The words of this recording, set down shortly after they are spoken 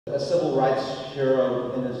A civil rights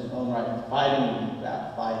hero in his own right, fighting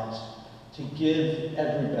that fight to give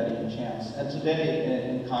everybody a chance. And today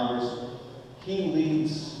in Congress, he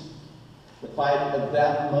leads the fight of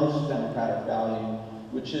that most democratic value,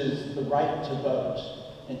 which is the right to vote.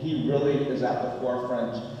 And he really is at the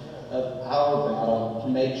forefront of our battle to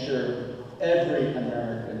make sure every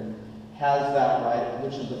American has that right,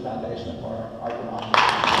 which is the foundation of our democracy.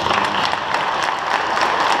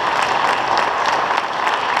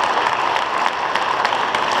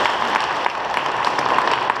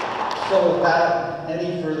 So without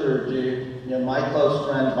any further ado, my close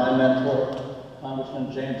friend, my mentor,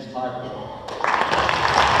 Congressman James Clyburn.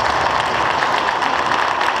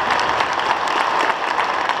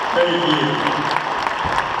 Thank you.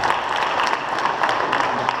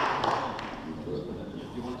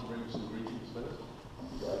 You want to bring some greetings first?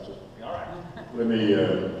 Gotcha. All right. Let me,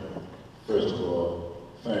 first of all,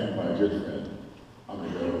 thank my good friend,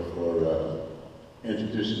 Berra, for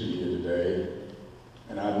introducing me here today.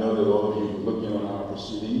 And I know that all of you looking on our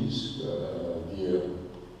proceedings via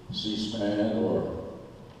C-SPAN or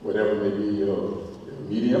whatever may be your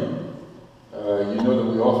medium, you know that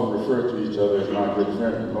we often refer to each other as my good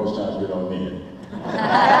friend, and most times we don't mean it.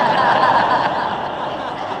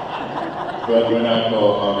 But when I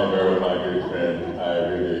call Berra my good friend, I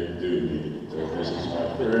really do mean it. This is my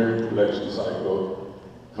third election cycle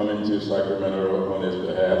coming to Sacramento on his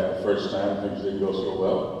behalf. The first time things didn't go so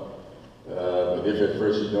well. But if at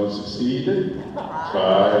first you don't succeed,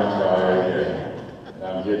 try and try again. And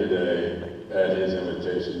I'm here today at his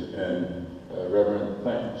invitation. And Reverend,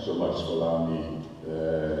 thank you so much for allowing me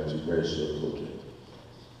to grace your pulpit.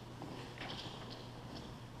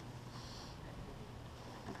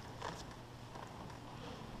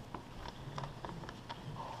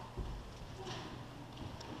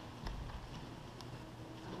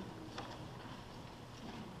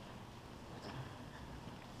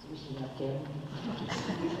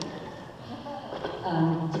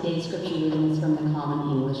 Today's scripture reading is from the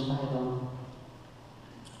Common English Bible,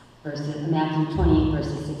 Matthew 28,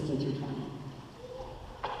 verses 16 through 20.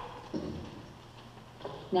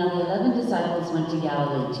 Now the 11 disciples went to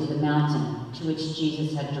Galilee, to the mountain to which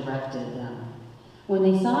Jesus had directed them. When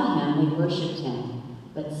they saw him, they worshipped him,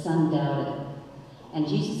 but some doubted. And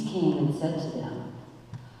Jesus came and said to them,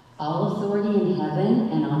 "All authority in heaven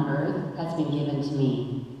and on earth has been given to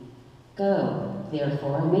me. Go,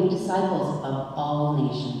 therefore, and make disciples of all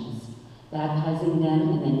nations, baptizing them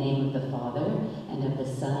in the name of the Father, and of the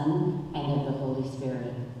Son, and of the Holy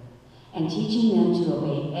Spirit, and teaching them to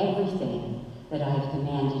obey everything that I have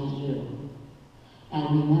commanded you. And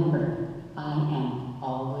remember, I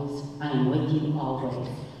am with you always,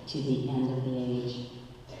 to the end of the age."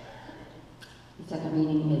 The second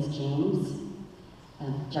reading is James,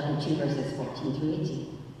 chapter 2, verses 14 through 18.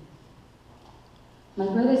 My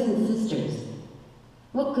brothers and sisters,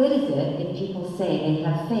 what good is it if people say they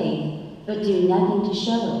have faith but do nothing to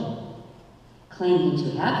show it? Claiming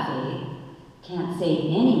to have faith can't save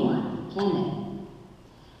anyone, can it?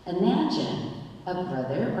 Imagine a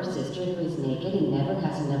brother or sister who is naked and never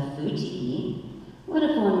has enough food to eat. What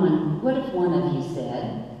if one of you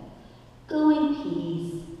said, "Go in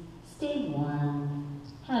peace, stay warm,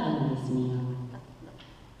 have a nice meal"?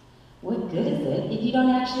 What good is it if you don't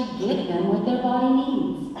actually give them what their body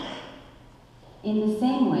needs? In the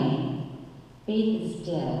same way, faith is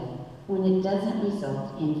dead when it doesn't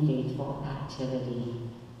result in faithful activity.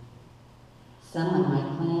 Someone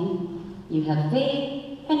might claim, "You have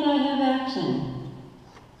faith and now you have action."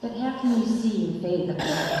 But how can you see your faith apart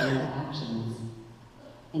from your actions?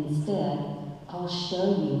 Instead, I'll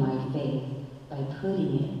show you my faith by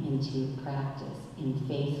putting it into practice in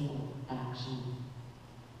faithful action.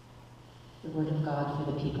 The word of God for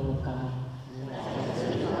the people of God.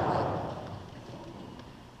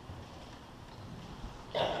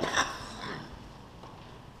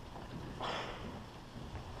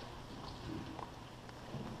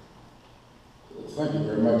 Thank you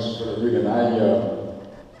very much for the reading.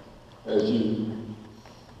 As you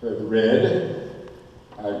have read,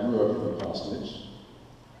 I grew up in the parsonage,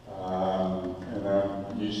 and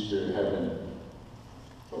I'm used to having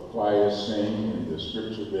a choir sing and the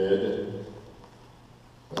scripture read.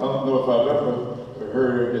 I don't know if I've ever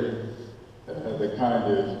heard the kind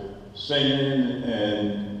of singing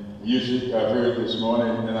and music I've heard this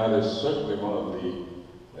morning, and that is certainly one of the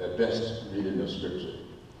best reading of scripture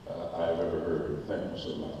I've ever heard. Thank you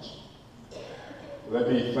so much. Let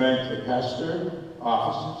me thank the pastor,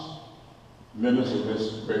 officers, members of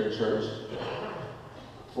this great church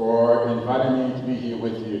for inviting me to be here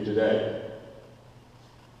with you today.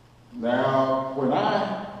 Now, when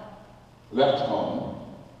I left home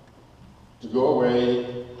to go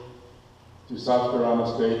away to South Carolina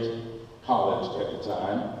State College at the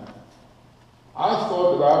time, I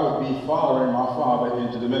thought that I would be following my father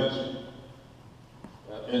into the ministry.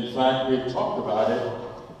 In fact, we talked about it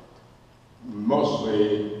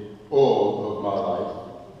mostly all of my life.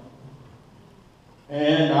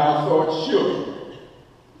 And I thought sure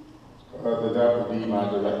that would be my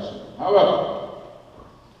direction. However,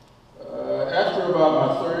 after about my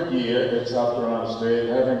third year at South Carolina State,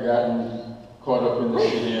 having gotten caught up in the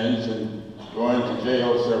sins and going to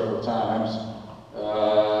jail several times,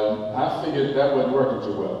 I figured that wasn't working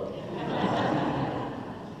too well.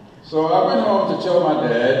 So I went home to tell my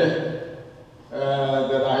dad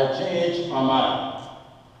that I had changed my mind,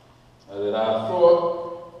 that I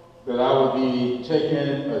thought that I would be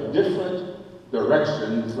taking a different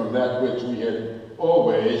direction from that which we had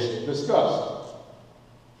always discussed.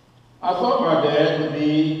 I thought my dad would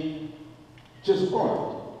be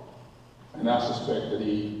disappointed, and I suspect that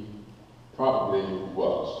he probably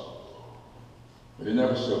was, but he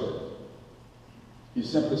never showed it. He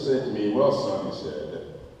simply said to me, "Well, son," he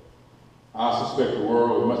said, "I suspect the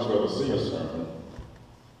world would much rather see a sermon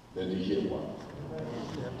than to hear one."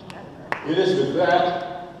 It is with that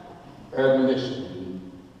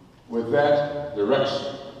admonition, with that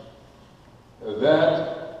direction,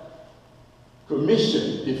 that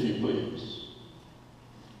commission, if you please,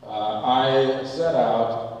 I set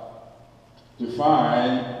out to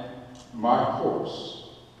find my course.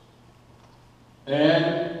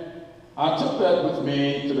 And I took that with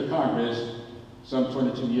me to the Congress some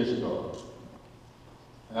 22 years ago.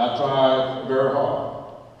 And I tried very hard,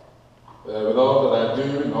 with all that I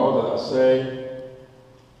do and all that I say,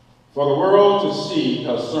 for the world to see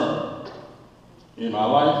a sermon in my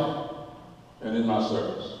life and in my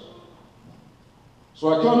service.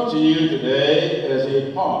 So I come to you today as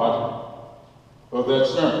a part of that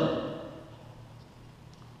sermon.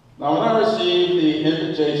 Now, when I received the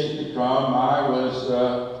invitation to come, I was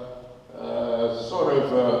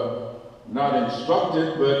not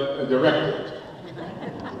instructed, but directed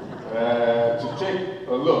to take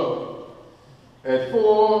a look at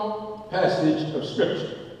 4 passages of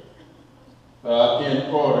Scripture in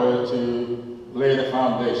order to lay the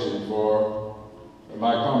foundation for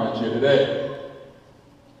my comments here today.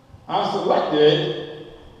 I selected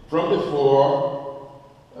from the 4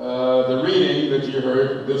 the reading that you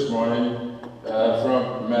heard this morning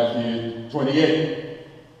from Matthew 28.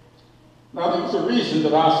 Now, there was a reason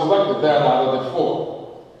that I selected that out of the 4.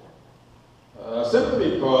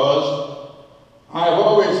 Simply because I've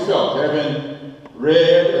always felt, having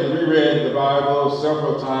read and reread the Bible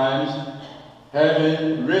several times,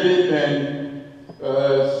 having really been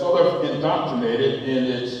sort of indoctrinated in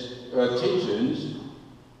its teachings,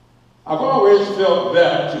 I've always felt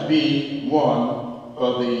that to be one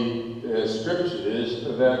of the scriptures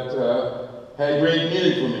that had great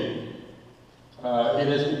meaning for me. It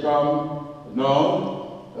has become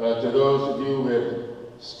known to those of you who have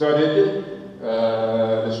studied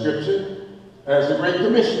the scripture as the Great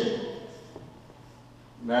Commission.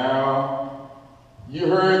 Now, you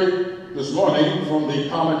heard it this morning from the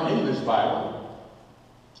Common English Bible.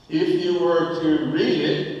 If you were to read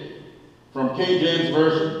it from King James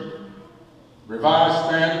Version, Revised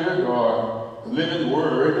Standard, or Living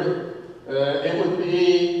Word, it would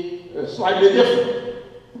be slightly different.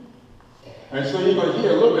 And so you're going to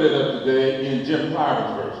hear a little bit of that today in Jim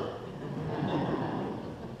Clyburn's version.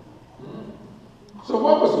 So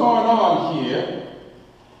what was going on here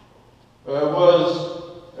was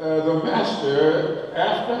the Master,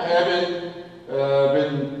 after having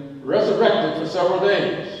been resurrected for several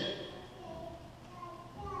days,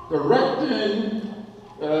 directing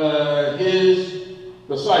his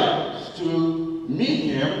disciples to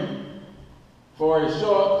meet him for a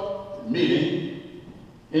short meeting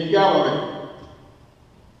in Galilee.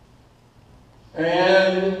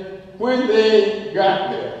 And when they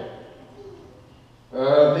got there,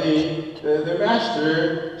 the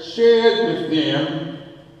Master shared with them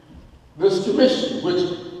this commission,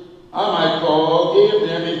 which I might call, gave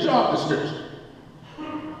them a job description.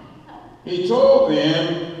 He told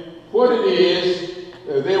them what it is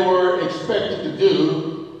they were expected to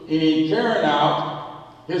do in carrying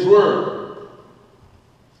out his word.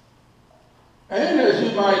 And as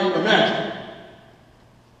you might imagine,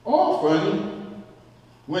 often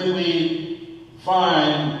when we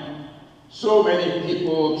find so many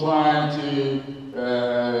people trying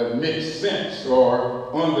to make sense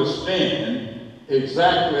or understand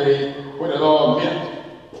exactly what it all meant,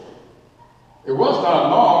 it was not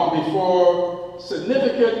long before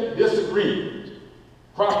significant disagreement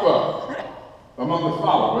cropped up among the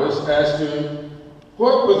followers as to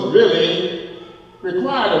what was really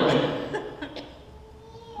required of them.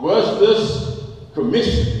 Was this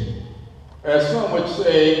commission, as some would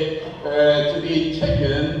say, to be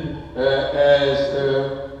taken as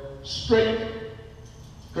strict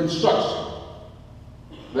construction?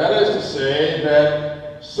 That is to say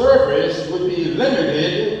that service would be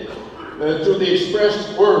limited to the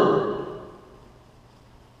expressed word.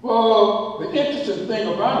 Well, the interesting thing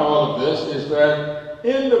about all of this is that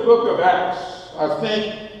in the book of Acts, I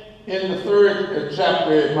think in the 3rd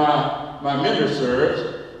chapter, if my memory serves,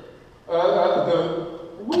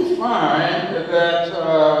 we find that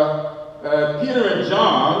Peter and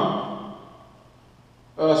John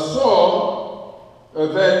saw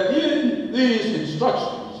that in these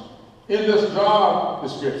instructions, in this job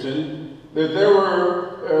description, that they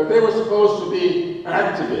were supposed to be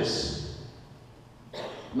activists,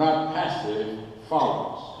 not passive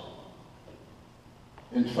followers.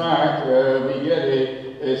 In fact, we get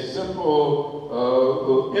a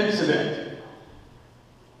simple incident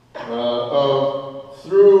of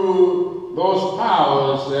through those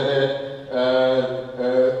powers that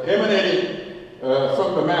had emanated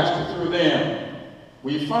from the Master through them.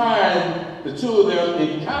 We find the two of them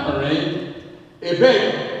encountering a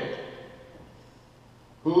beggar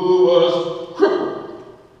who was crippled,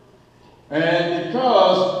 and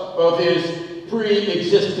because of his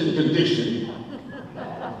pre-existing condition,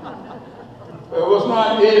 was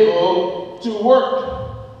not able to work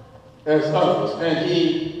as others, and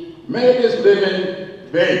he made his living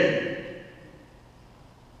begging.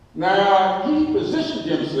 Now, he positioned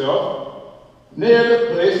himself near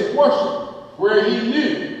the place of worship, where he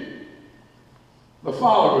knew the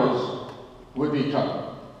followers would be coming.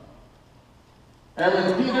 And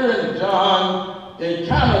when Peter and John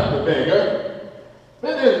encountered the beggar,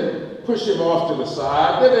 they didn't push him off to the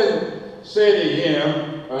side. They didn't say to him,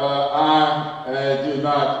 I do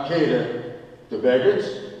not cater to beggars.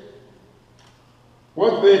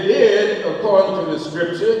 What they did, according to the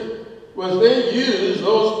scripture, was they used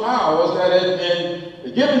those powers that had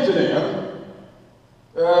been given to them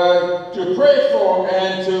to pray for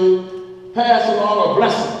and to pass along a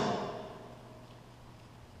blessing,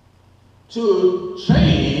 to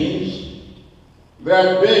change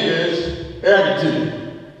that beggar's attitude.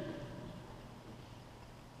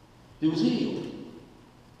 He was healed.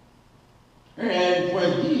 And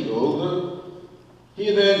when healed,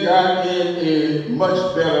 he then got in a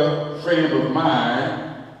much better frame of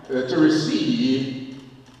mind to receive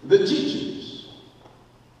the teachings.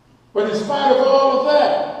 But in spite of all of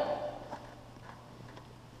that,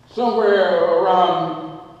 somewhere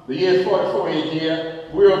around the year 44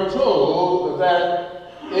 AD, we are told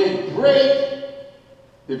that a great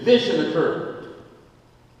division occurred.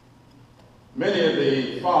 Many of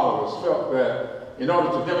the followers felt that in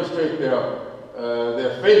order to demonstrate their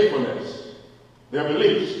faithfulness, their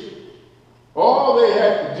beliefs, all they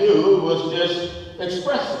had to do was just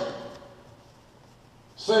express it.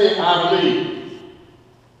 Say, I believe.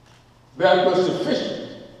 That was sufficient.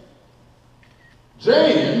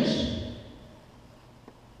 James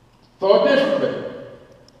thought differently.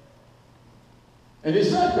 And he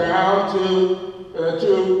sat down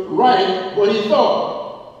to write what he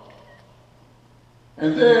thought.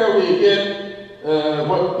 And there we get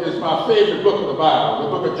what is my favorite book of the Bible, the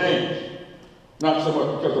book of James. Not so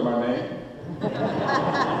much because of my name.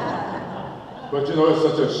 But you know, it's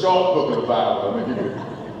such a short book of the Bible. I mean, you can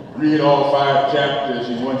read all 5 chapters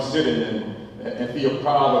in one sitting and feel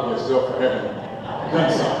proud of yourself for having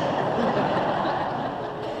done something.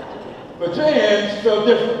 But James felt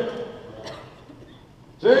different.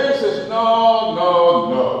 James says, no, no,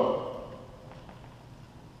 no.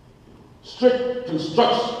 Strict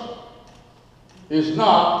construction is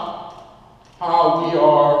not how we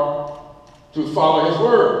are to follow his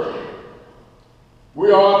word.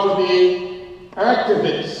 We are to be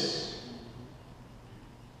activists.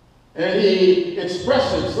 And he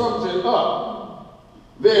expresses, sums it up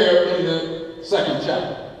there in the 2nd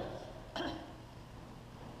chapter.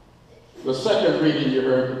 The second reading you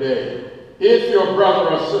heard today. If your brother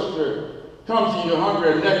or sister comes to you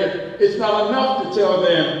hungry and naked, it's not enough to tell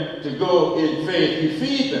them to go in faith. You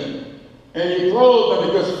feed them and you clothe them,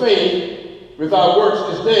 because faith without works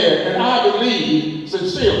is dead. And I believe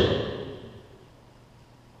sincerely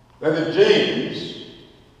that if James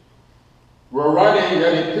were writing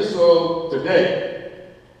that epistle today,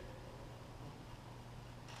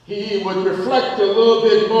 he would reflect a little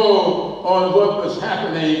bit more on what was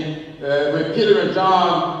happening with Peter and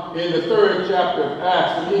John in the 3rd chapter of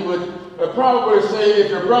Acts. And he would probably say, if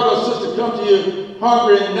your brother or sister come to you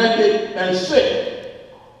hungry and naked and sick,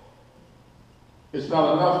 it's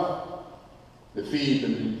not enough to feed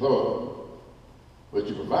them and clothe them, but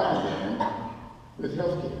you provide them with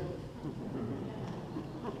health care.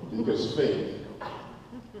 Because faith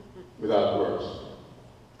without works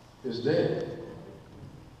is dead.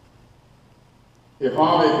 If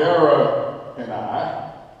only Berra and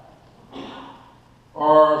I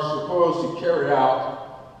are supposed to carry out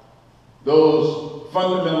those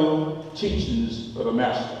fundamental teachings of the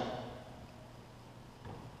Master,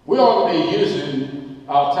 we ought to be using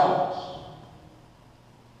our talents.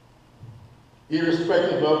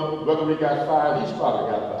 Irrespective of whether we got 5, he's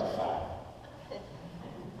probably got about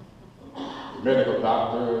 5. The medical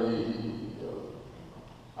doctor,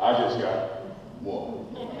 I just got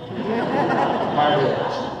 1.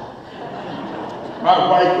 My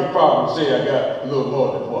wife would probably say I got a little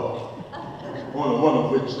more than 1. One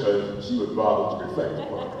of which she would bother to reflect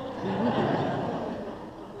upon.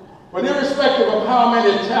 But irrespective of how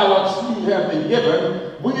many talents you have been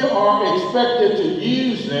given, we are expected to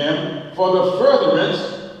use them for the furtherance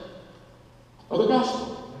of the gospel.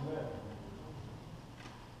 Amen.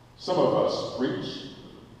 Some of us preach,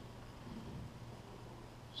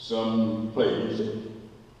 some play music,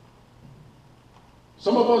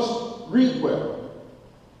 some of us read well.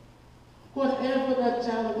 Whatever that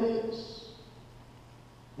talent is,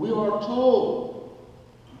 we are told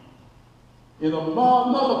in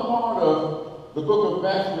another part of the book of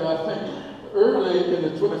Matthew, I think early in the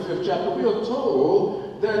 25th chapter, we are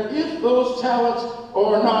told that if those talents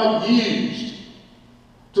are not used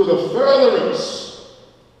to the furtherance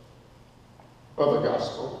of the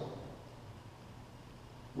gospel,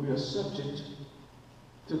 we are subject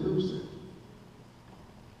to lose them.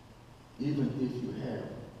 Even if you have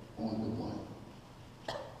only 1,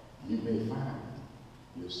 you may find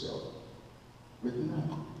yourself with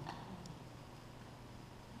none.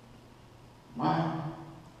 My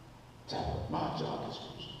talent, my job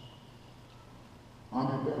description,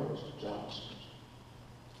 Army Berra's job description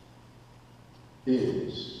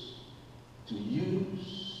is to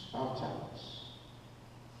use our talents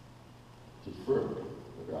to further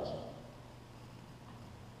the gospel.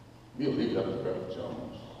 We'll leave it up to Berra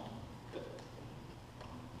Jones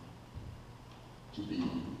to be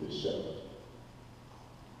the shepherd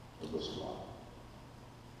of this flock.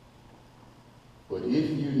 But if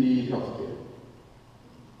you need health care,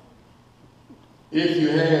 if you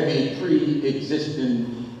have a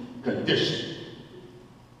pre-existing condition,